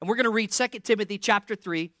And we're going to read 2 Timothy chapter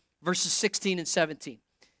 3, verses 16 and 17.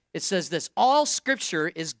 It says this: all Scripture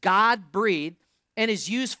is God-breathed and is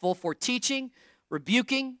useful for teaching,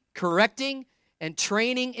 rebuking, correcting, and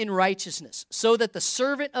training in righteousness, so that the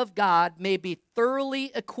servant of God may be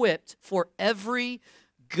thoroughly equipped for every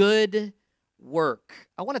good work.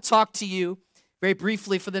 I want to talk to you very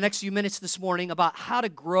briefly for the next few minutes this morning about how to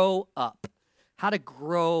grow up. How to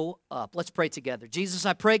grow up. Let's pray together. Jesus,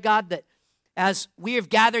 I pray, God, that as we have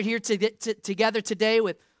gathered here together today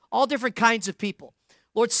with all different kinds of people,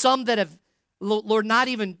 Lord, some that have, Lord, not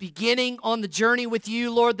even beginning on the journey with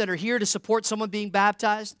you, Lord, that are here to support someone being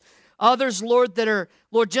baptized. Others, Lord, that are,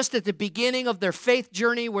 Lord, just at the beginning of their faith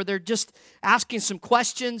journey where they're just asking some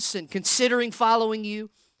questions and considering following you.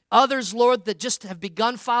 Others, Lord, that just have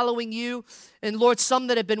begun following you. And, Lord, some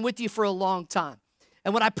that have been with you for a long time.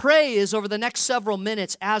 And what I pray is over the next several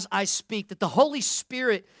minutes as I speak, that the Holy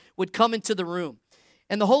Spirit would come into the room.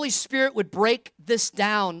 And the Holy Spirit would break this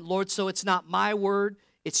down, Lord, so it's not my word,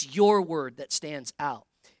 it's your word that stands out.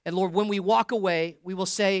 And Lord, when we walk away, we will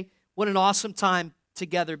say, what an awesome time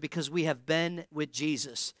together because we have been with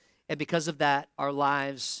Jesus. And because of that, our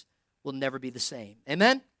lives will never be the same.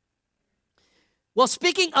 Amen? Well,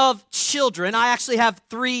 speaking of children, I actually have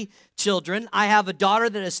 3 children. I have a daughter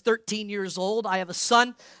that is 13 years old. I have a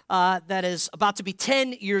son that is about to be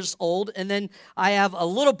 10 years old. And then I have a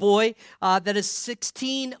little boy that is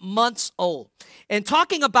 16 months old. And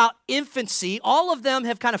talking about infancy, all of them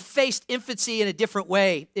have kind of faced infancy in a different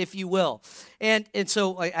way, if you will. And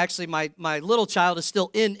so actually my little child is still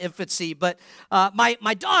in infancy, but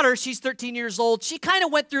my daughter, she's 13 years old. She kind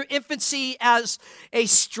of went through infancy as a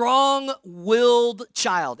strong-willed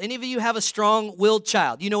child. Any of you have a strong-willed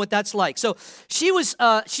child? You know what that's like. So she's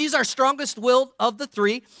our strongest-willed of the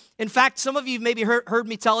 3. In fact, some of you maybe heard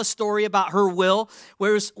me tell a story about her will,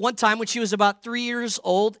 where it was one time when she was about 3 years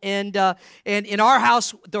old, and in our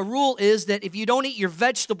house, the rule is that if you don't eat your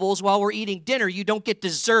vegetables while we're eating dinner, you don't get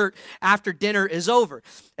dessert after dinner is over.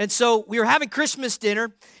 And so we were having Christmas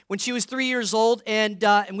dinner when she was 3 years old, and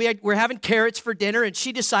we're having carrots for dinner, and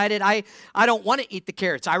she decided, I don't want to eat the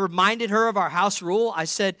carrots. I reminded her of our house rule. I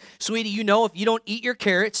said, sweetie, you know if you don't eat your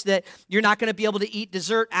carrots that you're not going to be able to eat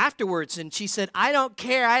dessert afterwards. And she said, I don't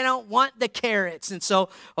care. I don't want the carrots. And so,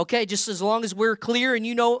 okay, just as long as we're clear and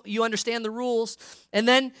you understand the rules. And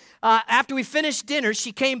then after we finished dinner,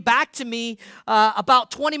 she came back to me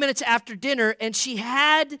about 20 minutes after dinner, and she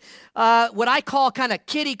had what I call kind of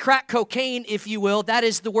kitty crack cocaine, if you will. That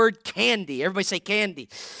is the word candy. Everybody say candy.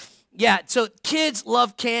 Yeah, so kids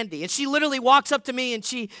love candy. And she literally walks up to me, and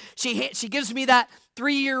she gives me that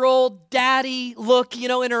 3-year-old daddy look,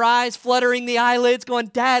 in her eyes, fluttering the eyelids, going,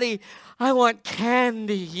 Daddy, I want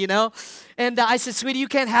candy, And I said, sweetie, you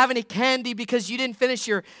can't have any candy because you didn't finish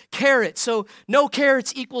your carrots. So no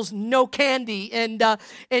carrots equals no candy. And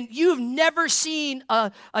you've never seen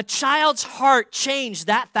a child's heart change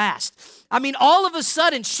that fast. I mean, all of a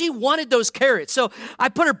sudden, she wanted those carrots. So I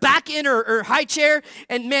put her back in her high chair,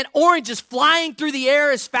 and man, Orange is flying through the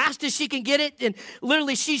air as fast as she can get it. And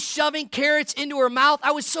literally, she's shoving carrots into her mouth.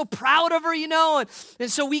 I was so proud of her, And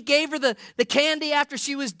so we gave her the candy after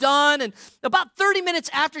she was done. And about 30 minutes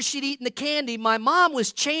after she'd eaten the candy, my mom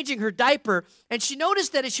was changing her diaper. And she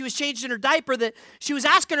noticed that as she was changing her diaper that she was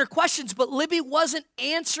asking her questions, but Libby wasn't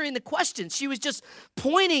answering the questions. She was just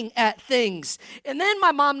pointing at things. And then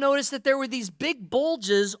my mom noticed that there were these big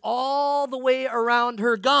bulges all the way around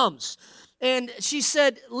her gums. And she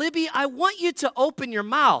said, Libby, I want you to open your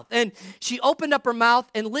mouth. And she opened up her mouth,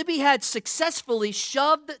 and Libby had successfully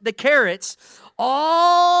shoved the carrots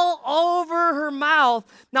all over her mouth.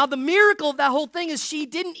 Now, the miracle of that whole thing is she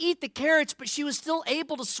didn't eat the carrots, but she was still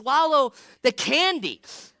able to swallow the candy.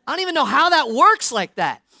 I don't even know how that works like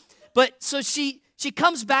that. But so she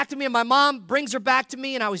comes back to me, and my mom brings her back to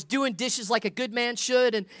me, and I was doing dishes like a good man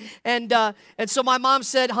should. And so my mom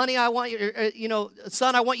said, honey, I want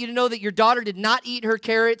son, I want you to know that your daughter did not eat her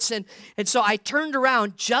carrots. And so I turned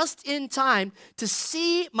around just in time to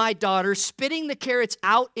see my daughter spitting the carrots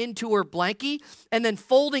out into her blankie and then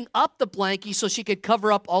folding up the blankie so she could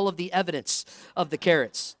cover up all of the evidence of the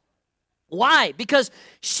carrots. Why? Because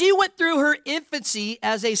she went through her infancy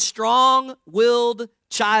as a strong-willed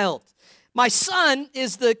child. My son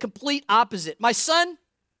is the complete opposite. My son,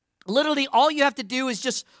 literally all you have to do is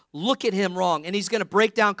just look at him wrong, and he's going to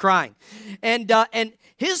break down crying. And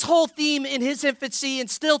his whole theme in his infancy, and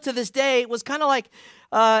still to this day, was kind of like,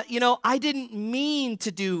 I didn't mean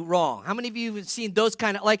to do wrong. How many of you have seen those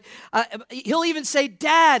kind of, he'll even say,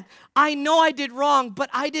 Dad, I know I did wrong, but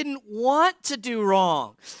I didn't want to do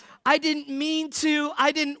wrong. I didn't mean to,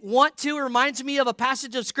 I didn't want to. It reminds me of a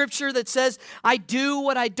passage of scripture that says, I do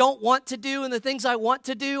what I don't want to do, and the things I want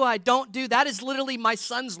to do, I don't do. That is literally my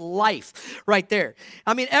son's life right there.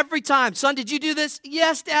 I mean, every time, son, did you do this?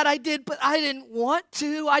 Yes, Dad, I did, but I didn't want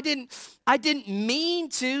to. I didn't mean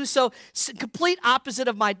to. So complete opposite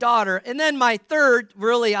of my daughter. And then my third,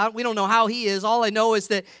 really, we don't know how he is. All I know is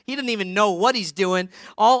that he doesn't even know what he's doing.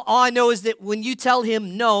 All I know is that when you tell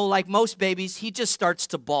him no, like most babies, he just starts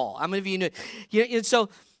to bawl. How many of you know? And so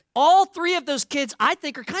all three of those kids, I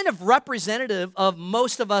think, are kind of representative of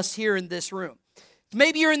most of us here in this room.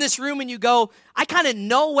 Maybe you're in this room and you go, I kind of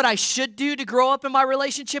know what I should do to grow up in my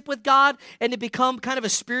relationship with God and to become kind of a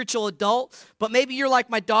spiritual adult. But maybe you're like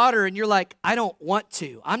my daughter and you're like, I don't want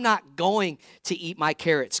to. I'm not going to eat my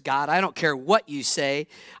carrots, God. I don't care what you say.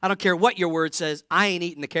 I don't care what your word says. I ain't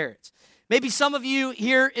eating the carrots. Maybe some of you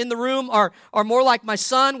here in the room are more like my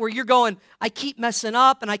son, where you're going, I keep messing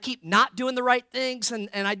up and I keep not doing the right things and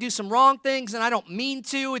I do some wrong things and I don't mean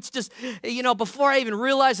to. It's just, before I even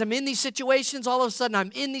realize I'm in these situations, all of a sudden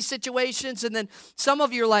I'm in these situations. And then some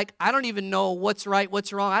of you are like, I don't even know what's right,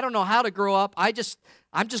 what's wrong. I don't know how to grow up. I'm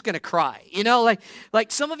just going to cry. Like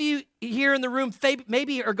some of you here in the room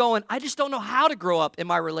maybe are going, I just don't know how to grow up in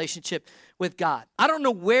my relationship with God. I don't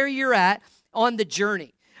know where you're at on the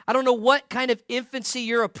journey. I don't know what kind of infancy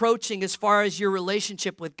you're approaching as far as your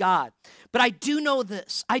relationship with God. But I do know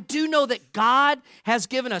this. I do know that God has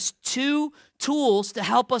given us two tools to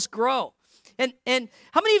help us grow. And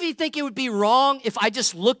how many of you think it would be wrong if I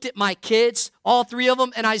just looked at my kids, all three of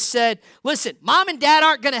them, and I said, listen, mom and dad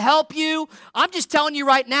aren't going to help you. I'm just telling you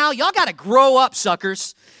right now, y'all got to grow up,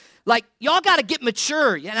 suckers. Like, y'all got to get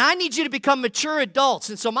mature, and I need you to become mature adults.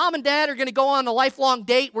 And so mom and dad are going to go on a lifelong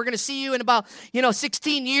date. We're going to see you in about,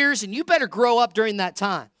 16 years, and you better grow up during that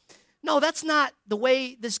time. No, that's not the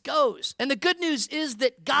way this goes. And the good news is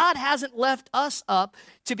that God hasn't left us up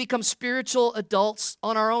to become spiritual adults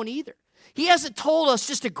on our own either. He hasn't told us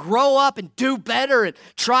just to grow up and do better and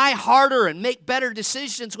try harder and make better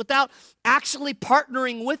decisions without actually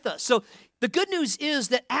partnering with us. So the good news is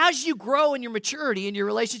that as you grow in your maturity in your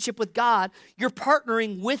relationship with God, you're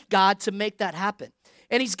partnering with God to make that happen.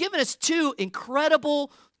 And he's given us two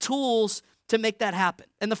incredible tools to make that happen.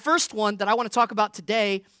 And the first one that I want to talk about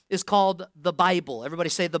today is called the Bible. Everybody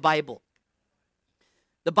say the Bible.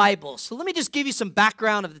 The Bible. So let me just give you some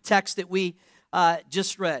background of the text that we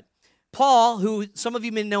just read. Paul, who some of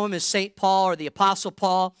you may know him as St. Paul or the Apostle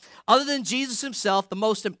Paul, other than Jesus himself, the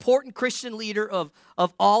most important Christian leader of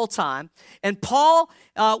all time. And Paul,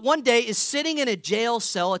 one day, is sitting in a jail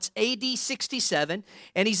cell. It's AD 67,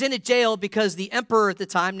 and he's in a jail because the emperor at the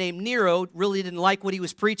time, named Nero, really didn't like what he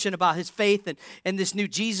was preaching about his faith and this new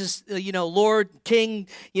Jesus, Lord, King,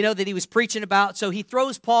 that he was preaching about. So he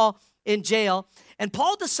throws Paul in jail, and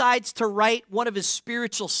Paul decides to write one of his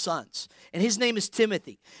spiritual sons, and his name is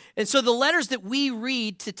Timothy. And so the letters that we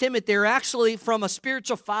read to Timothy are actually from a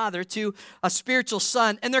spiritual father to a spiritual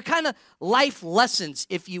son, and they're kind of life lessons,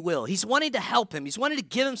 if you will. He's wanting to help him. He's wanting to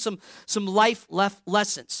give him some life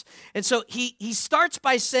lessons. And so he starts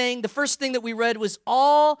by saying, the first thing that we read was,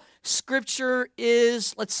 all Scripture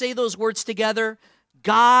is, let's say those words together,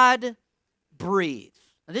 God-breathed.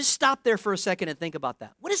 Now just stop there for a second and think about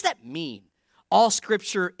that. What does that mean? All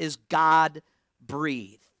Scripture is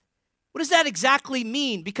God-breathed. What does that exactly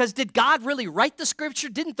mean? Because did God really write the Scripture?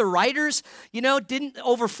 Didn't the writers, didn't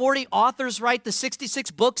over 40 authors write the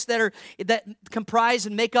 66 books that comprise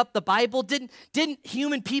and make up the Bible? Didn't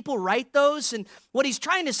human people write those? And what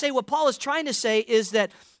Paul is trying to say is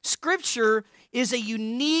that Scripture is a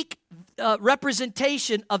unique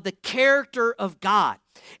representation of the character of God.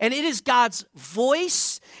 And it is God's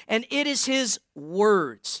voice, and it is his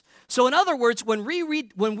words. So in other words, when we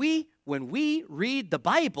read the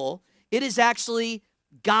Bible, it is actually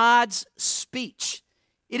God's speech.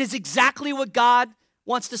 It is exactly what God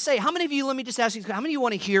wants to say. How many of you, let me just ask you, how many of you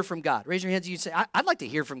want to hear from God? Raise your hands and you say, I'd like to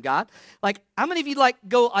hear from God. Like, how many of you I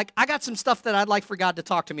got some stuff that I'd like for God to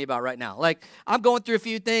talk to me about right now. Like, I'm going through a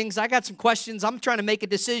few things. I got some questions. I'm trying to make a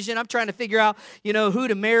decision. I'm trying to figure out, who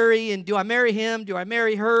to marry, and do I marry him? Do I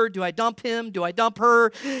marry her? Do I dump him? Do I dump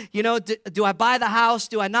her? Do I buy the house?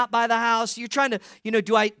 Do I not buy the house? You're trying to,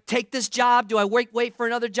 do I take this job? Do I wait for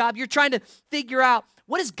another job? You're trying to figure out,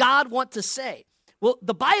 what does God want to say? Well,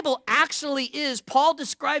 the Bible actually is, Paul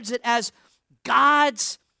describes it as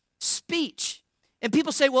God's speech. And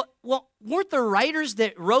people say, well, weren't the writers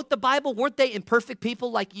that wrote the Bible, weren't they imperfect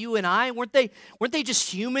people like you and I? Weren't they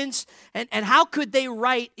just humans? And how could they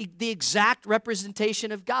write the exact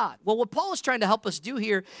representation of God? Well, what Paul is trying to help us do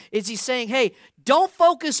here is he's saying, hey, don't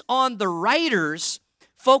focus on the writers,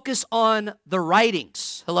 focus on the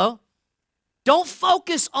writings. Hello? Don't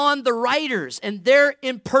focus on the writers and their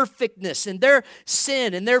imperfectness and their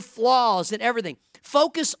sin and their flaws and everything.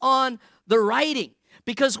 Focus on the writing.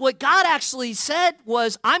 Because what God actually said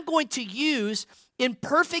was, I'm going to use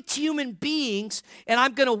imperfect human beings, and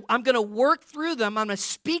I'm going to work through them. I'm going to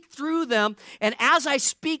speak through them, and as I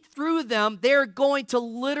speak through them, they're going to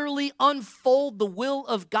literally unfold the will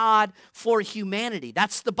of God for humanity.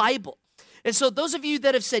 That's the Bible. And so those of you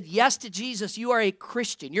that have said yes to Jesus, you are a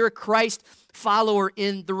Christian. You're a Christ follower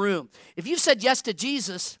in the room. If you've said yes to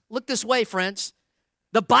Jesus, look this way, friends.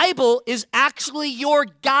 The Bible is actually your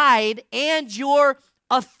guide and your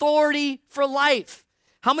authority for life.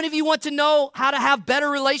 How many of you want to know how to have better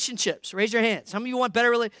relationships? Raise your hands. How many of you want better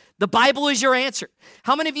relationships? The Bible is your answer.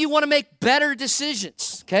 How many of you want to make better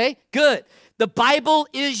decisions? Okay, good. The Bible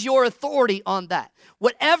is your authority on that.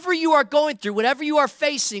 Whatever you are going through, whatever you are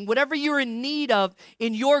facing, whatever you're in need of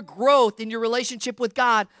in your growth, in your relationship with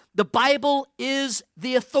God, the Bible is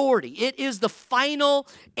the authority. It is the final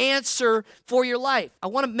answer for your life. I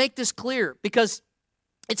want to make this clear because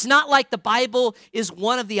it's not like the Bible is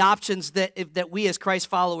one of the options that we as Christ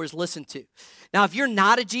followers listen to. Now, if you're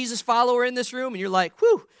not a Jesus follower in this room and you're like,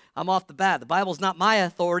 whew, I'm off the bat, the Bible's not my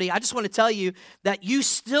authority, I just want to tell you that you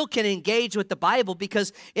still can engage with the Bible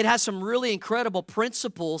because it has some really incredible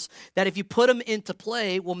principles that if you put them into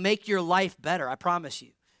play will make your life better, I promise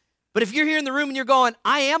you. But if you're here in the room and you're going,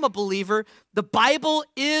 I am a believer, the Bible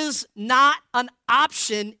is not an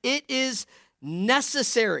option, it is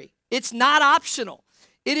necessary. It's not optional.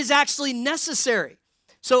 It is actually necessary.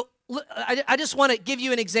 So I just want to give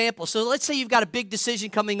you an example. So let's say you've got a big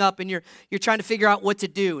decision coming up and you're trying to figure out what to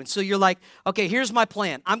do. And so you're like, okay, here's my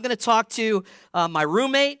plan. I'm going to talk to my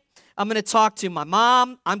roommate. I'm going to talk to my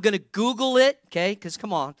mom. I'm going to Google it, okay? Because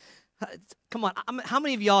come on. How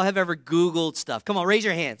many of y'all have ever Googled stuff? Come on, raise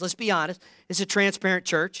your hands. Let's be honest. It's a transparent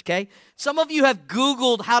church, okay? Some of you have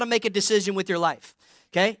Googled how to make a decision with your life.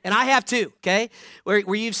 Okay, and I have too, okay,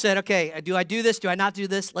 where you've said, okay, do I do this? Do I not do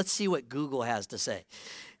this? Let's see what Google has to say,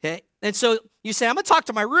 okay? And so you say, I'm going to talk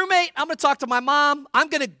to my roommate. I'm going to talk to my mom. I'm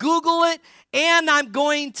going to Google it, and I'm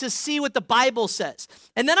going to see what the Bible says.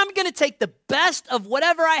 And then I'm going to take the best of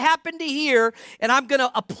whatever I happen to hear, and I'm going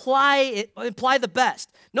to apply the best.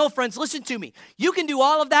 No, friends, listen to me. You can do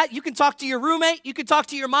all of that. You can talk to your roommate. You can talk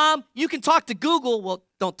to your mom. You can talk to Google. Well,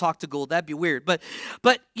 don't talk to Google. That'd be weird. But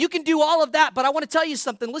you can do all of that. But I want to tell you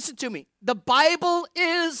something. Listen to me. The Bible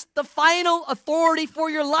is the final authority for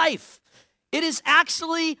your life. It is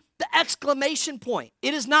actually the exclamation point.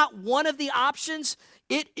 It is not one of the options.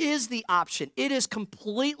 It is the option. It is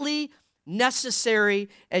completely necessary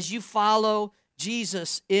as you follow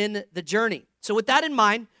Jesus in the journey. So with that in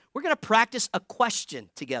mind, we're going to practice a question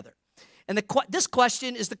together. And this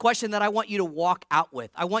question is the question that I want you to walk out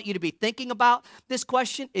with. I want you to be thinking about this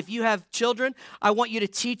question. If you have children, I want you to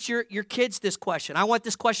teach your kids this question. I want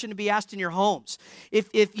this question to be asked in your homes.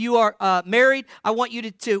 If you are married, I want you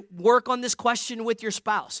to work on this question with your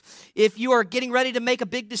spouse. If you are getting ready to make a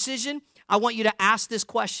big decision, I want you to ask this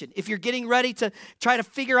question. If you're getting ready to try to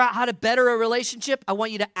figure out how to better a relationship, I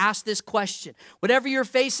want you to ask this question. Whatever you're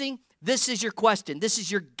facing, this is your question. This is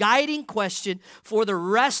your guiding question for the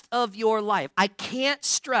rest of your life. I can't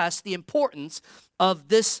stress the importance of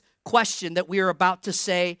this question that we are about to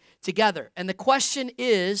say together. And the question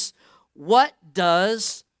is, what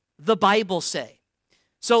does the Bible say?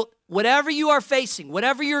 So whatever you are facing,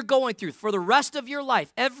 whatever you're going through for the rest of your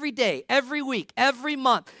life, every day, every week, every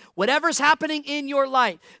month, whatever's happening in your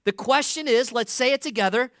life, the question is, let's say it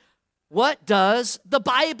together, what does the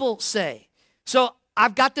Bible say? So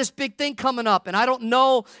I've got this big thing coming up, and I don't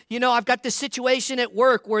know, I've got this situation at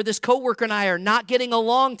work where this coworker and I are not getting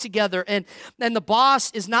along together, and the boss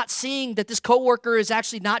is not seeing that this coworker is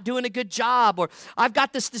actually not doing a good job, or I've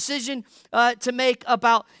got this decision to make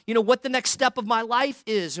about, what the next step of my life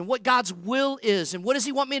is, and what God's will is, and what does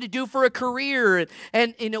He want me to do for a career,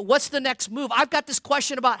 and what's the next move? I've got this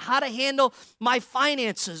question about how to handle my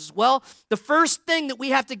finances. Well, the first thing that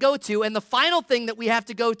we have to go to, and the final thing that we have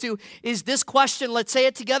to go to, is this question. Let's say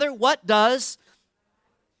it together. What does?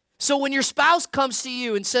 So when your spouse comes to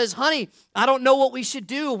you and says, honey, I don't know what we should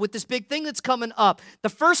do with this big thing that's coming up, the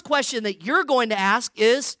first question that you're going to ask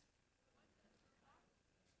is,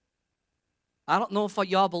 I don't know if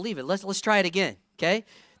y'all believe it. Let's try it again, okay?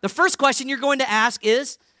 The first question you're going to ask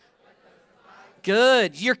is,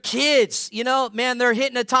 good. Your kids, man, they're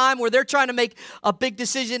hitting a time where they're trying to make a big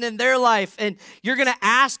decision in their life. And you're going to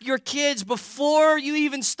ask your kids before you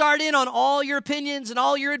even start in on all your opinions and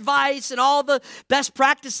all your advice and all the best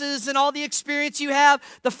practices and all the experience you have.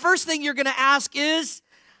 The first thing you're going to ask is,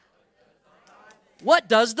 What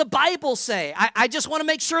does the Bible say? I just want to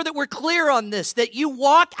make sure that we're clear on this, that you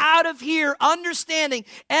walk out of here understanding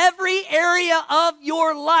every area of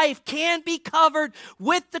your life can be covered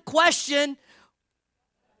with the question.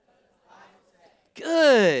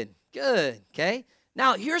 Good, okay?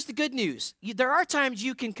 Now, here's the good news. There are times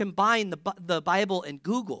you can combine the Bible and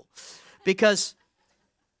Google because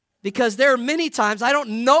there are many times I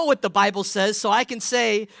don't know what the Bible says, so I can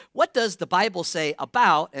say, what does the Bible say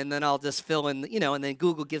about? And then I'll just fill in, and then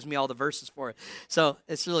Google gives me all the verses for it. So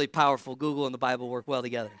it's really powerful. Google and the Bible work well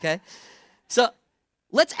together, okay? So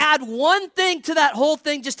let's add one thing to that whole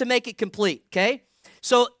thing just to make it complete, okay?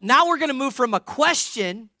 So now we're going to move from a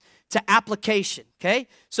question to application, okay?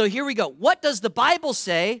 So here we go. What does the Bible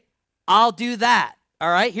say? I'll do that, all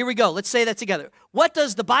right? Here we go. Let's say that together. What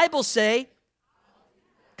does the Bible say?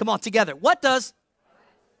 Come on, together. What does?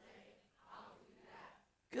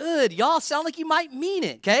 Good. Y'all sound like you might mean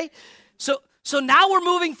it, okay? So now we're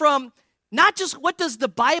moving from not just what does the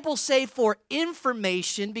Bible say for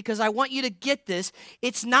information, because I want you to get this.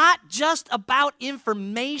 It's not just about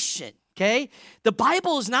information, okay? The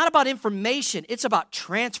Bible is not about information. It's about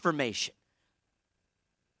transformation.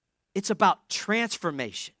 It's about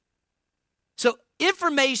transformation. So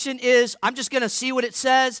information is, I'm just going to see what it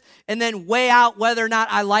says and then weigh out whether or not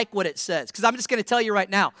I like what it says. Because I'm just going to tell you right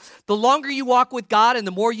now, the longer you walk with God and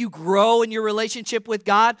the more you grow in your relationship with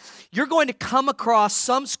God, you're going to come across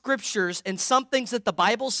some scriptures and some things that the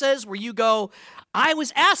Bible says where you go, I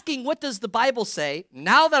was asking, what does the Bible say?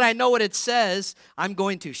 Now that I know what it says, I'm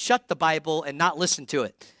going to shut the Bible and not listen to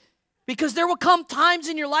it. Because there will come times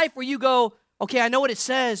in your life where you go, okay, I know what it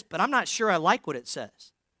says, but I'm not sure I like what it says.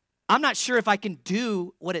 I'm not sure if I can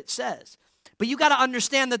do what it says. But you got to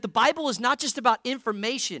understand that the Bible is not just about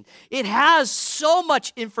information. It has so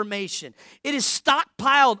much information. It is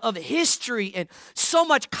stockpiled of history and so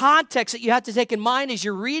much context that you have to take in mind as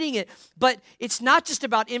you're reading it. But it's not just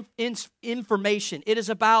about information. It is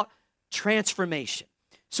about transformation.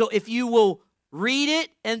 So if you will read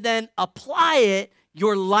it and then apply it,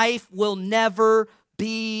 your life will never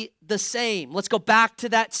be the same. Let's go back to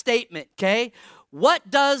that statement, okay?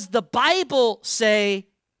 What does the Bible say?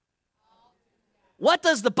 What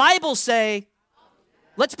does the Bible say?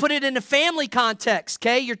 Let's put it in a family context,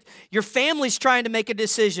 okay? Your family's trying to make a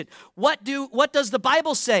decision. What does the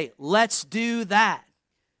Bible say? Let's do that.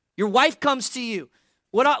 Your wife comes to you.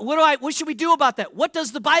 What should we do about that? What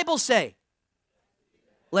does the Bible say?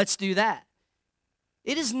 Let's do that.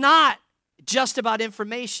 It is not just about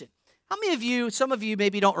information. How many of you, some of you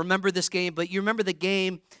maybe don't remember this game, but you remember the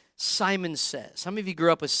game Simon Says. How many of you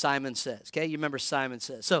grew up with Simon Says? Okay, you remember Simon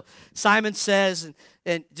Says. So Simon Says,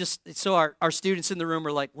 and just so our students in the room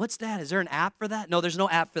are like, what's that? Is there an app for that? No, there's no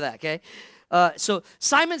app for that, okay? So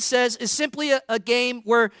Simon Says is simply a game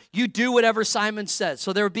where you do whatever Simon says.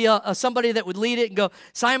 So there would be somebody that would lead it and go,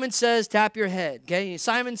 Simon says, tap your head, okay?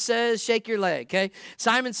 Simon says, shake your leg, okay?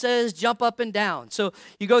 Simon says, jump up and down. So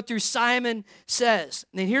you go through Simon Says.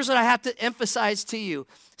 And here's what I have to emphasize to you.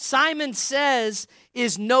 Simon Says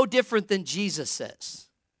is no different than Jesus says.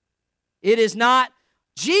 It is not,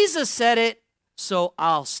 Jesus said it, so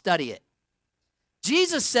I'll study it.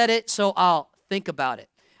 Jesus said it, so I'll think about it.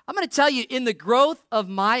 I'm going to tell you, in the growth of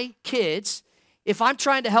my kids, if I'm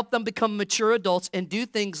trying to help them become mature adults and do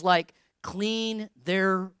things like clean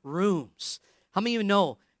their rooms, how many of you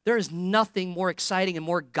know there is nothing more exciting and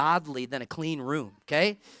more godly than a clean room,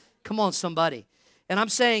 okay? Come on, somebody. And I'm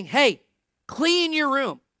saying, hey, clean your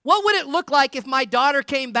room. What would it look like if my daughter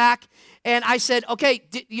came back and I said, okay,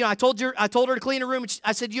 I told her to clean her room.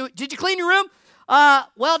 I said, did you clean your room?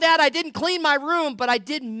 Well, Dad, I didn't clean my room, but I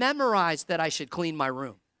did memorize that I should clean my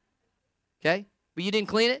room. Okay? But you didn't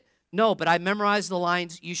clean it? No, but I memorized the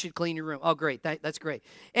lines, you should clean your room. Oh, great. That's great.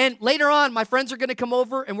 And later on, my friends are going to come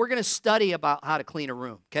over and we're going to study about how to clean a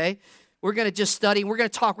room, okay? We're going to just study. We're going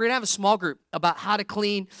to talk. We're going to have a small group about how to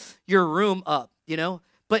clean your room up,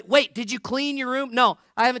 But wait, did you clean your room? No,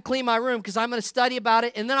 I haven't cleaned my room because I'm going to study about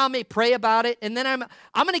it, and then I may pray about it, and then I'm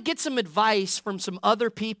going to get some advice from some other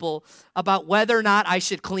people about whether or not I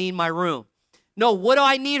should clean my room. No, what do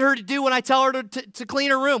I need her to do when I tell her to clean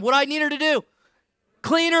her room? What do I need her to do?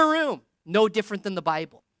 Clean her room. No different than the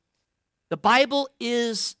Bible. The Bible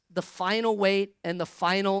is the final weight and the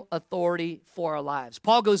final authority for our lives.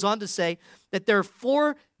 Paul goes on to say that there are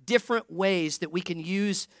 4 different ways that we can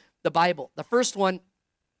use the Bible. The first one,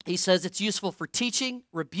 he says it's useful for teaching,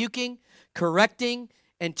 rebuking, correcting,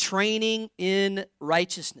 and training in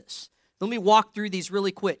righteousness. Let me walk through these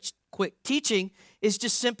really quick. Teaching is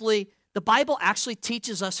just simply, the Bible actually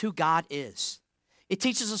teaches us who God is. It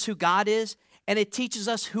teaches us who God is, and it teaches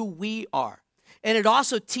us who we are. and it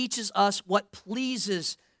also teaches us what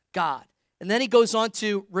pleases God. And then he goes on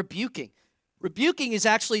to rebuking. Rebuking is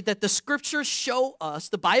actually that the scriptures show us,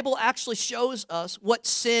 the Bible actually shows us what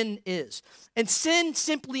sin is. And sin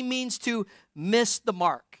simply means to miss the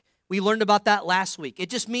mark. We learned about that last week. It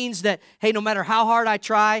just means that, hey, no matter how hard I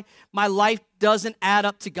try, my life doesn't add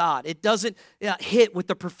up to God. It doesn't hit with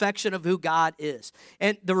the perfection of who God is.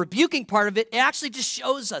 And the rebuking part of it actually just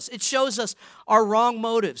shows us. It shows us our wrong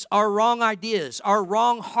motives, our wrong ideas, our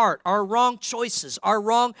wrong heart, our wrong choices, our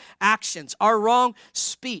wrong actions, our wrong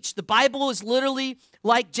speech. The Bible is literally,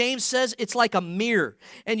 like James says, it's like a mirror.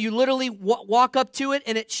 And you literally walk up to it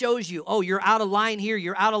and it shows you, oh, you're out of line here,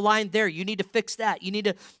 you're out of line there. You need to fix that. You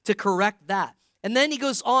need to correct that. And then he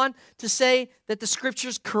goes on to say that the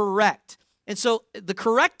scriptures correct. And so the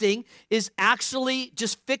correcting is actually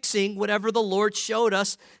just fixing whatever the Lord showed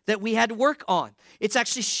us that we had to work on. It's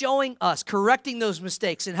actually showing us, correcting those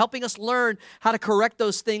mistakes and helping us learn how to correct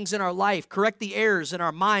those things in our life, correct the errors in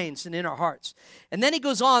our minds and in our hearts. And then he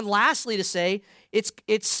goes on lastly to say it's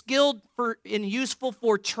skilled for and useful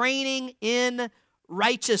for training in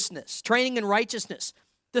righteousness,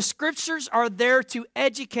 The scriptures are there to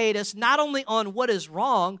educate us not only on what is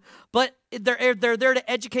wrong, but they're there to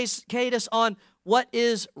educate us on what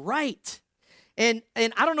is right. And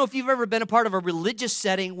I don't know if you've ever been a part of a religious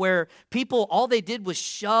setting where people, all they did was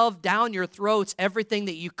shove down your throats everything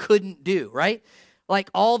that you couldn't do, right? Like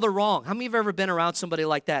all the wrong. How many of you have ever been around somebody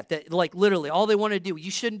like that? That like literally all they want to do, you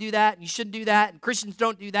shouldn't do that, and you shouldn't do that, and Christians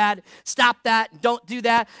don't do that, stop that, and don't do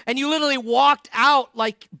that. And you literally walked out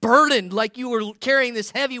like burdened, like you were carrying this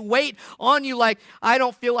heavy weight on you, like, I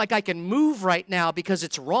don't feel like I can move right now because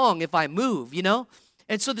it's wrong if I move, you know?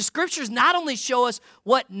 And so the scriptures not only show us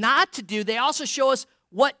what not to do, they also show us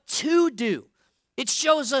what to do. It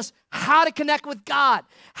shows us how to connect with God,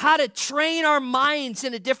 how to train our minds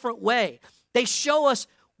in a different way. They show us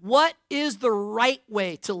what is the right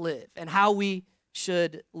way to live and how we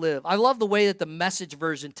should live. I love the way that the Message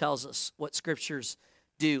version tells us what scriptures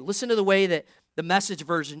do. Listen to the way that the Message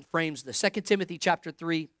version frames this. 2 Timothy chapter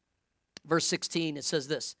 3, verse 16, it says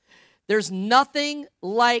this: there's nothing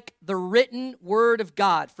like the written word of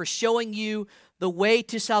God for showing you the way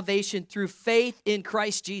to salvation through faith in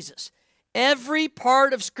Christ Jesus. Every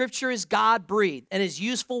part of Scripture is God-breathed and is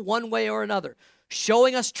useful one way or another,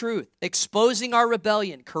 showing us truth, exposing our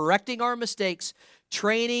rebellion, correcting our mistakes,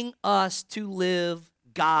 training us to live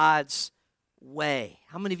God's way.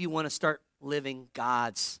 How many of you want to start living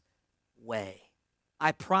God's way?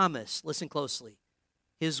 I promise, listen closely,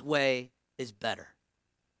 His way is better,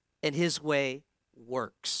 and His way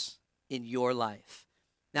works in your life.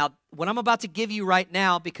 Now, what I'm about to give you right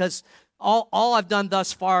now, because all I've done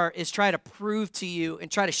thus far is try to prove to you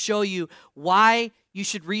and try to show you why you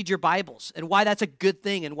should read your Bibles and why that's a good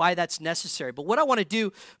thing and why that's necessary. But what I want to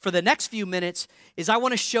do for the next few minutes is I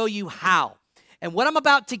want to show you how. And what I'm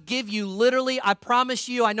about to give you, literally, I promise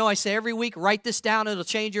you, I know I say every week, write this down, it'll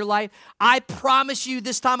change your life. I promise you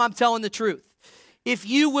this time I'm telling the truth. If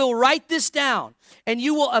you will write this down and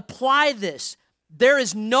you will apply this, there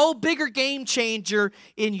is no bigger game changer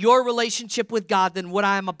in your relationship with God than what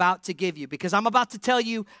I'm about to give you, because I'm about to tell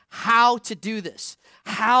you how to do this,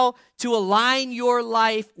 how to align your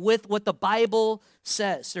life with what the Bible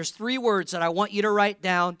says. There's 3 words that I want you to write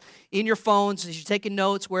down in your phones as you're taking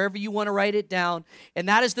notes, wherever you want to write it down, and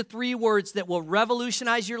that is the 3 words that will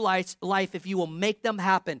revolutionize your life if you will make them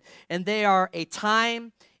happen, and they are a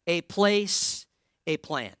time, a place, a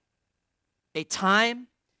plan. A time,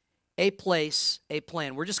 a place, a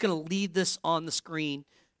plan. We're just going to leave this on the screen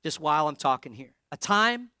just while I'm talking here. A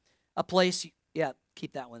time, a place, yeah,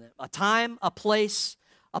 keep that one there. A time, a place,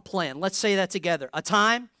 a plan. Let's say that together. A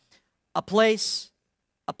time, a place,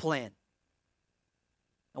 a plan.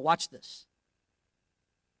 Now watch this.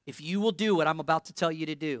 If you will do what I'm about to tell you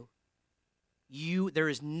to do, there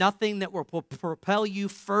is nothing that will propel you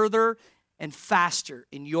further and faster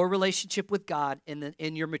in your relationship with God and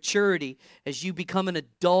in your maturity as you become an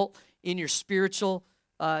adult in your spiritual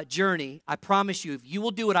journey. I promise you, if you will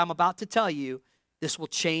do what I'm about to tell you, this will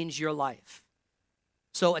change your life.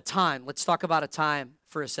 So a time, let's talk about a time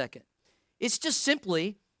for a second. It's just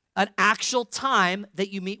simply an actual time that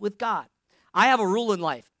you meet with God. I have a rule in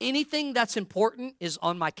life. Anything that's important is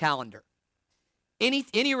on my calendar.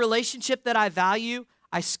 Any relationship that I value,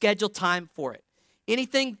 I schedule time for it.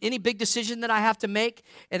 Any big decision that I have to make,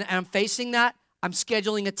 and I'm facing that, I'm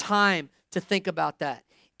scheduling a time to think about that.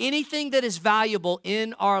 Anything that is valuable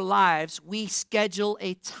in our lives, we schedule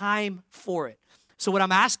a time for it. So what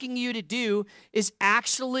I'm asking you to do is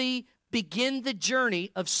actually begin the journey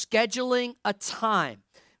of scheduling a time.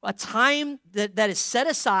 a time that is set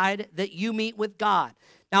aside that you meet with God.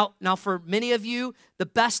 Now, for many of you, the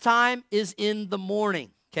best time is in the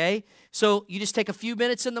morning, okay? So you just take a few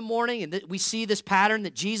minutes in the morning, and we see this pattern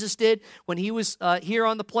that Jesus did when he was here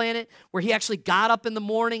on the planet, where he actually got up in the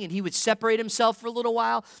morning, and he would separate himself for a little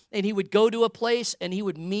while, and he would go to a place, and he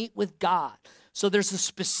would meet with God. So there's a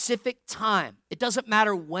specific time. It doesn't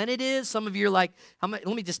matter when it is. Some of you are like, let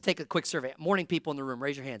me just take a quick survey. Morning people in the room,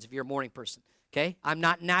 raise your hands if you're a morning person, okay? I'm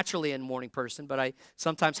not naturally a morning person, but I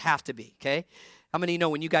sometimes have to be, okay? How many of you know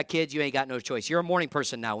when you got kids, you ain't got no choice? You're a morning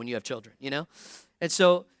person now when you have children, you know? And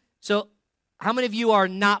so how many of you are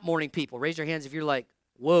not morning people? Raise your hands if you're like,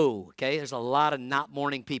 whoa, okay? There's a lot of not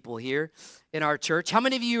morning people here in our church. How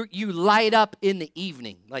many of you light up in the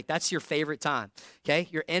evening? Like that's your favorite time, okay?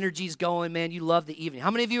 Your energy's going, man. You love the evening.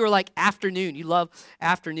 How many of you are like afternoon? You love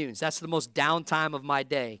afternoons. That's the most down time of my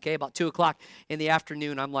day, okay? About 2 o'clock in the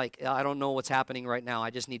afternoon, I'm like, I don't know what's happening right now.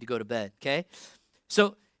 I just need to go to bed, okay?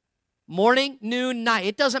 So morning, noon, night,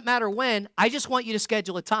 it doesn't matter when. I just want you to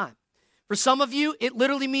schedule a time. For some of you, it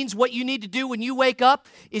literally means what you need to do when you wake up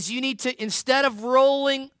is you need to, instead of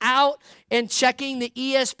rolling out and checking the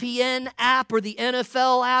ESPN app or the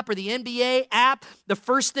NFL app or the NBA app, the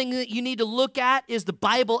first thing that you need to look at is the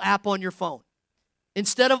Bible app on your phone.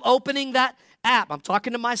 Instead of opening that app, I'm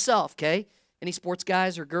talking to myself, okay? Any sports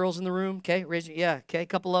guys or girls in the room? Okay, okay, a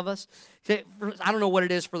couple of us. Okay, I don't know what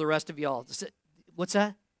it is for the rest of y'all. What's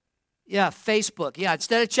that? Yeah, Facebook. Yeah,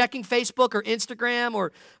 instead of checking Facebook or Instagram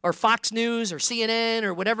or Fox News or CNN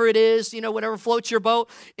or whatever it is, whatever floats your boat,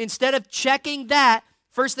 instead of checking that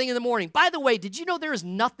first thing in the morning. By the way, did you know there is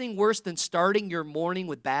nothing worse than starting your morning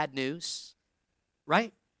with bad news?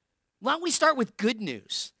 Right? Why don't we start with good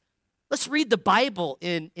news? Let's read the Bible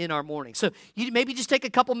in our morning. So you maybe just take a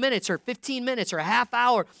couple minutes or 15 minutes or a half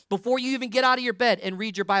hour before you even get out of your bed and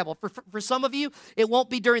read your Bible. For some of you, it won't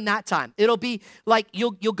be during that time. It'll be like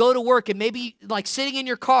you'll go to work and maybe like sitting in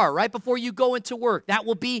your car right before you go into work. That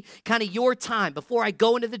will be kind of your time before I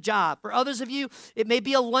go into the job. For others of you, it may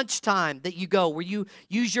be a lunchtime that you go where you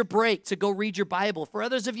use your break to go read your Bible. For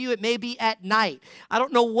others of you, it may be at night. I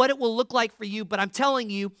don't know what it will look like for you, but I'm telling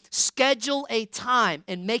you, schedule a time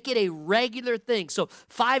and make it a regular thing. So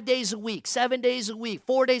 5 days a week, 7 days a week,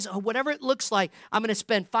 4 days, whatever it looks like, I'm going to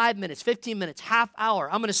spend 5 minutes, 15 minutes, half hour.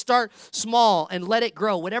 I'm going to start small and let it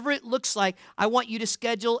grow. Whatever it looks like, I want you to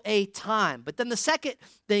schedule a time. But then the second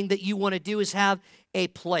thing that you want to do is have a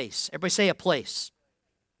place. Everybody say a place.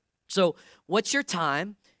 So what's your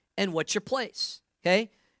time and what's your place? Okay?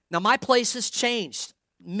 Now my place has changed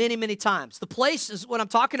many, many times. The place is what I'm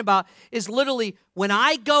talking about is literally when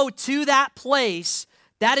I go to that place,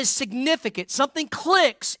 that is significant. Something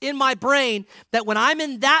clicks in my brain that when I'm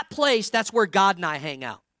in that place, that's where God and I hang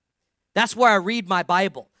out. That's where I read my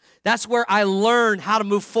Bible. That's where I learn how to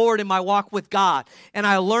move forward in my walk with God, and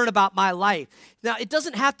I learn about my life. Now, it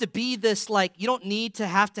doesn't have to be this, like, you don't need to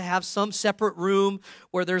have some separate room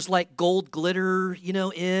where there's, like, gold glitter,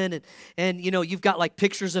 in, and you've got, like,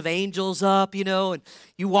 pictures of angels up, and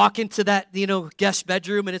you walk into that, guest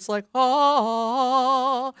bedroom, and it's like,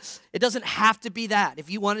 oh. It doesn't have to be that. If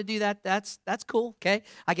you want to do that, that's cool, okay,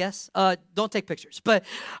 I guess. Don't take pictures. But,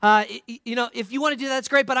 if you want to do that, that's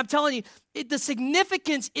great. But I'm telling you, the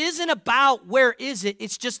significance isn't about where is it.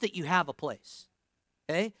 It's just that you have a place,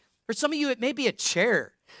 okay? For some of you, it may be a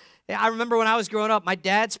chair. I remember when I was growing up, my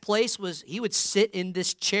dad's place was he would sit in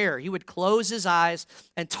this chair. He would close his eyes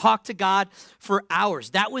and talk to God for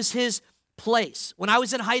hours. That was his place. When I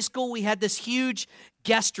was in high school, we had this huge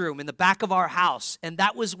guest room in the back of our house, and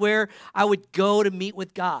that was where I would go to meet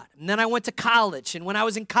with God. And then I went to college, and when I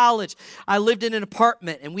was in college, I lived in an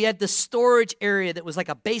apartment, and we had this storage area that was like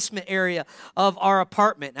a basement area of our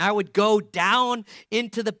apartment. And I would go down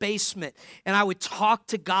into the basement, and I would talk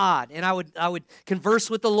to God, and I would converse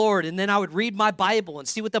with the Lord, and then I would read my Bible and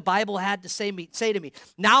see what the Bible had to say to me.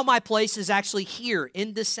 Now my place is actually here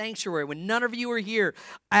in this sanctuary. When none of you are here,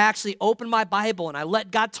 I actually open my Bible, and I let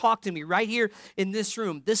God talk to me right here in this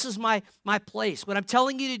room. This is my place. What I'm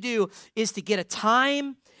telling you to do is to get a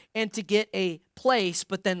time and to get a place,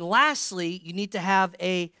 but then lastly, you need to have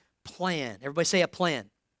a plan. Everybody say a plan.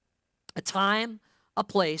 A time, a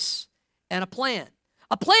place, and a plan.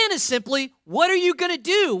 A plan is simply, what are you going to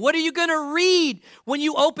do? What are you going to read when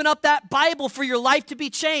you open up that Bible for your life to be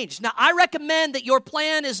changed? Now, I recommend that your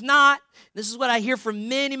plan is not, this is what I hear from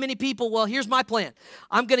many, many people, well, here's my plan.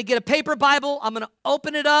 I'm going to get a paper Bible, I'm going to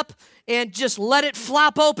open it up and just let it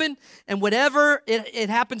flop open, and whatever it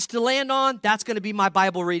happens to land on, that's going to be my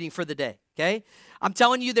Bible reading for the day, okay? I'm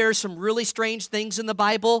telling you, there are some really strange things in the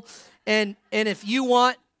Bible, and if you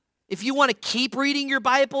want if you want to keep reading your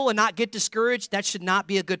Bible and not get discouraged, that should not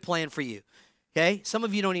be a good plan for you. Okay? Some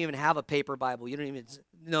of you don't even have a paper Bible. You don't even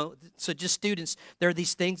know. So just students, there are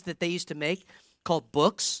these things that they used to make called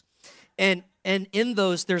books. And in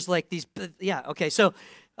those, there's like these, so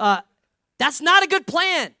that's not a good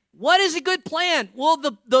plan. What is a good plan? Well,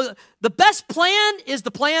 the best plan is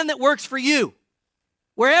the plan that works for you.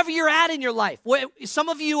 Wherever you're at in your life. Some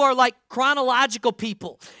of you are like chronological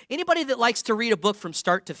people. Anybody that likes to read a book from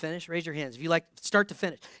start to finish, raise your hands if you like start to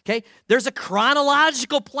finish, okay? There's a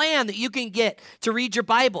chronological plan that you can get to read your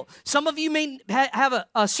Bible. Some of you may have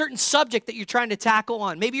a certain subject that you're trying to tackle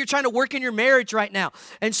on. Maybe you're trying to work in your marriage right now.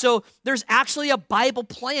 And so there's actually a Bible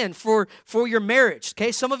plan for your marriage,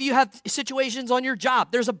 okay? Some of you have situations on your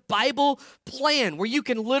job. There's a Bible plan where you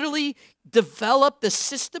can literally develop the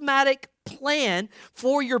systematic plan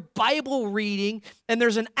for your Bible reading, and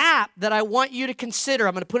there's an app that I want you to consider.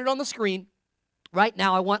 I'm going to put it on the screen right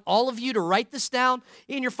now. I want all of you to write this down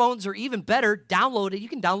in your phones, or even better, download it. You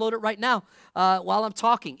can download it right now while I'm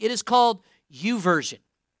talking. It is called YouVersion.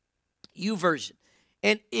 YouVersion.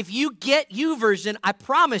 And if you get YouVersion, I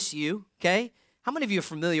promise you, okay, how many of you are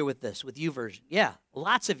familiar with this, with YouVersion? Yeah,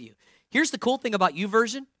 lots of you. Here's the cool thing about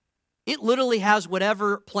YouVersion. It literally has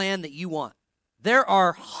whatever plan that you want. There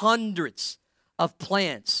are hundreds of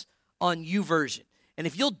plans on YouVersion. And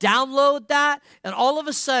if you'll download that, and all of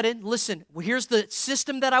a sudden, listen, here's the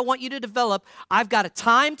system that I want you to develop. I've got a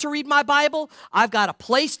time to read my Bible. I've got a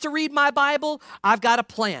place to read my Bible. I've got a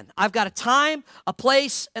plan. I've got a time, a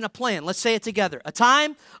place, and a plan. Let's say it together. A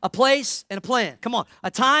time, a place, and a plan. Come on. A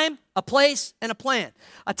time, a place, and a plan.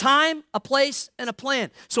 A time, a place, and a plan.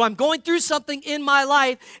 So I'm going through something in my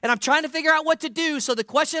life, and I'm trying to figure out what to do. So the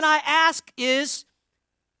question I ask is,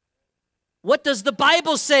 what does the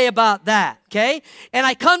Bible say about that, okay? And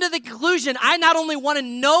I come to the conclusion, I not only want to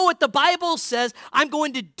know what the Bible says, I'm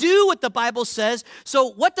going to do what the Bible says. So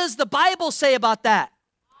what does the Bible say about that?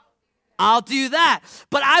 I'll do that.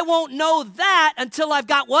 But I won't know that until I've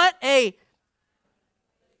got what? A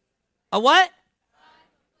what?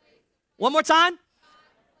 One more time.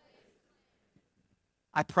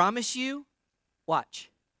 I promise you, watch.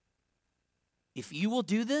 If you will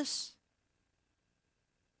do this,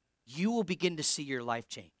 you will begin to see your life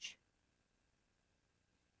change.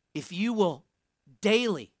 If you will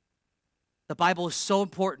daily, the Bible is so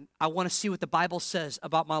important. I want to see what the Bible says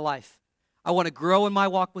about my life. I want to grow in my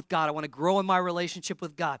walk with God. I want to grow in my relationship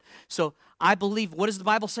with God. So I believe, what does the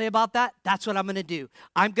Bible say about that? That's what I'm going to do.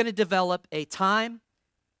 I'm going to develop a time,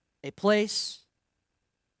 a place,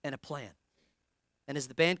 and a plan. And as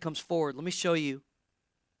the band comes forward, let me show you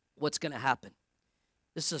what's going to happen.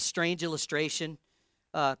 This is a strange illustration.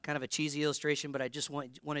 Kind of a cheesy illustration, but I just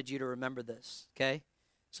wanted you to remember this, okay?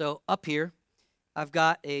 So up here, I've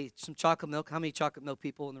got some chocolate milk. How many chocolate milk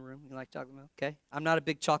people in the room? You like chocolate milk? Okay. I'm not a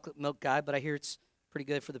big chocolate milk guy, but I hear it's pretty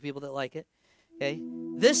good for the people that like it, okay?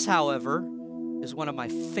 This, however, is one of my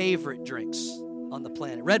favorite drinks on the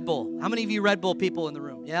planet. Red Bull. How many of you Red Bull people in the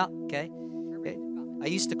room? Yeah, okay. I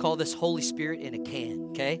used to call this Holy Spirit in a can,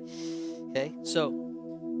 okay? Okay, so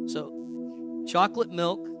chocolate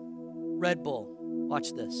milk, Red Bull.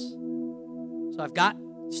 Watch this. So I've got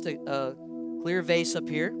just a clear vase up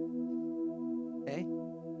here. Okay.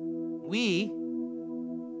 We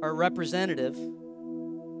are representative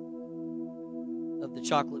of the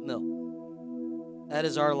chocolate milk. That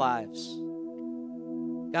is our lives.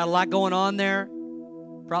 Got a lot going on there.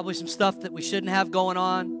 Probably some stuff that we shouldn't have going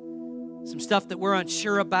on. Some stuff that we're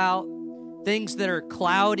unsure about. Things that are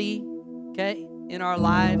cloudy, okay, in our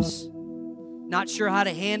lives. Not sure how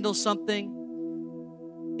to handle something.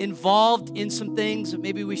 Involved in some things that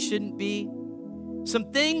maybe we shouldn't be.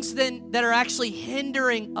 Some things then that are actually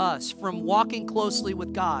hindering us from walking closely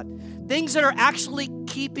with God. Things that are actually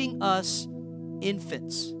keeping us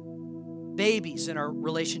infants, babies in our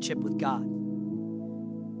relationship with God.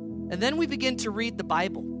 And then we begin to read the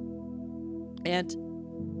Bible. And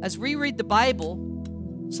as we read the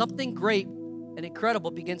Bible, something great and incredible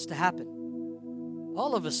begins to happen.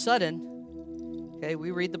 All of a sudden, okay, we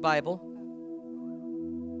read the Bible.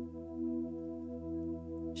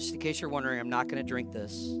 Just in case you're wondering, I'm not going to drink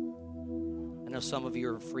this. I know some of you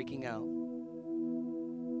are freaking out.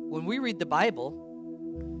 When we read the Bible,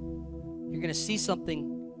 you're going to see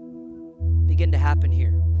something begin to happen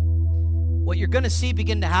here. What you're going to see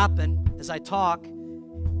begin to happen as I talk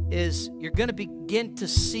is you're going to begin to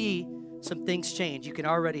see some things change. You can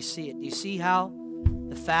already see it. Do you see how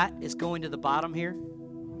the fat is going to the bottom here?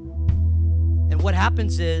 And what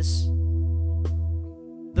happens is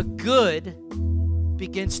the good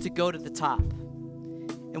begins to go to the top.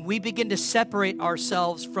 And we begin to separate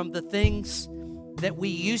ourselves from the things that we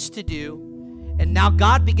used to do. And now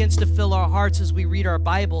God begins to fill our hearts as we read our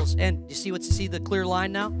Bibles. And you see the clear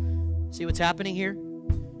line now? See what's happening here?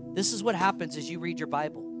 This is what happens as you read your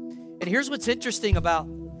Bible. And here's what's interesting about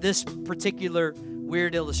this particular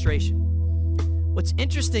weird illustration. What's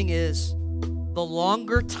interesting is the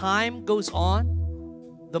longer time goes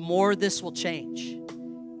on, the more this will change.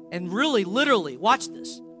 And really, literally, watch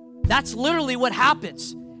this. That's literally what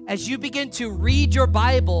happens as you begin to read your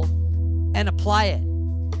Bible and apply it.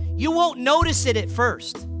 You won't notice it at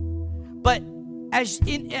first, but as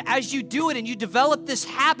you do it and you develop this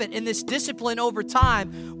habit and this discipline over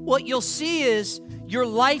time, what you'll see is your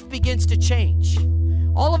life begins to change.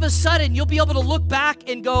 All of a sudden, you'll be able to look back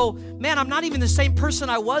and go, man, I'm not even the same person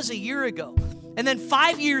I was a year ago. And then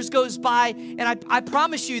 5 years goes by, and I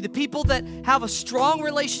promise you, the people that have a strong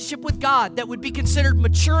relationship with God, that would be considered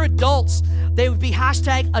mature adults, they would be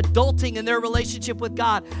 #adulting in their relationship with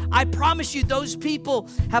God. I promise you, those people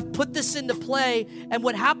have put this into play, and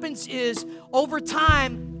what happens is, over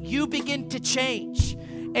time, you begin to change.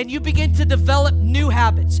 And you begin to develop new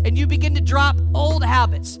habits, and you begin to drop old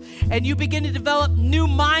habits, and you begin to develop new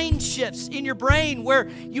mind shifts in your brain where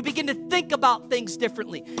you begin to think about things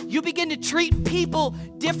differently. You begin to treat people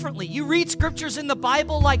differently. You read scriptures in the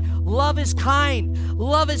Bible like love is kind,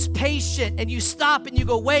 love is patient, and you stop and you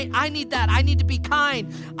go, wait, I need that. I need to be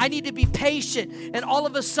kind. I need to be patient. And all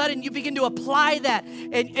of a sudden you begin to apply that,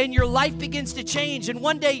 and your life begins to change. And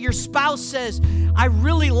one day your spouse says, I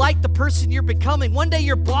really like the person you're becoming. One day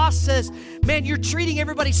your boss says, man, you're treating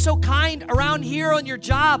everybody so kind around here on your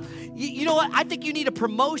job. You know what? I think you need a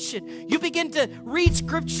promotion. You begin to read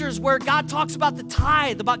scriptures where God talks about the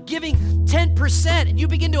tithe, about giving 10%, and you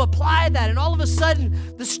begin to apply that. And all of a sudden,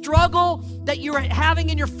 the struggle that you're having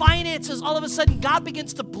in your finances, all of a sudden, God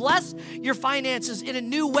begins to bless your finances in a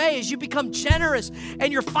new way as you become generous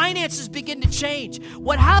and your finances begin to change.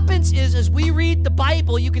 What happens is, as we read the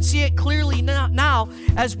Bible, you can see it clearly now,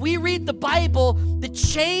 as we read the Bible, the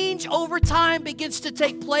change over time begins to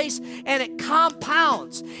take place, and it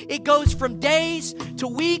compounds. It goes from days to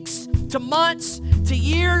weeks to months to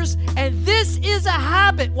years, and this is a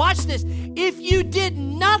habit. Watch this. If you did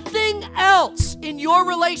nothing else in your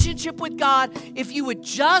relationship with God, if you would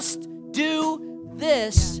just do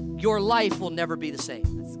this, your life will never be the same.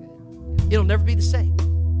 It'll never be the same.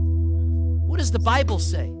 What does the Bible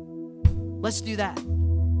say? Let's do that.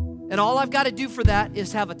 And all I've got to do for that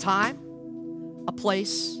is have a time, a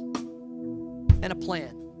place, and a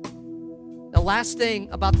plan. The last thing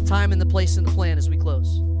about the time and the place and the plan as we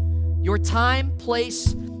close. Your time,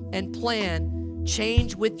 place, and plan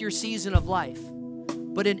change with your season of life.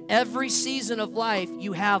 But in every season of life,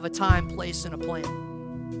 you have a time, place, and a plan.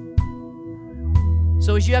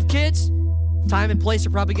 So as you have kids, time and place are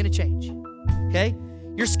probably going to change. Okay?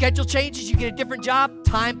 Your schedule changes, you get a different job,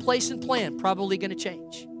 time, place, and plan probably going to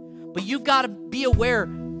change. But you've got to be aware.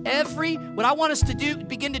 What I want us to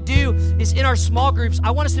begin to do is in our small groups, I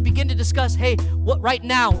want us to begin to discuss, hey, what right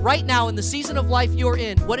now in the season of life you're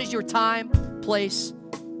in, what is your time, place,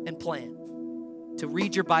 and plan to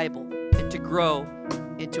read your Bible and to grow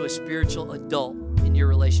into a spiritual adult in your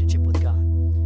relationship with God?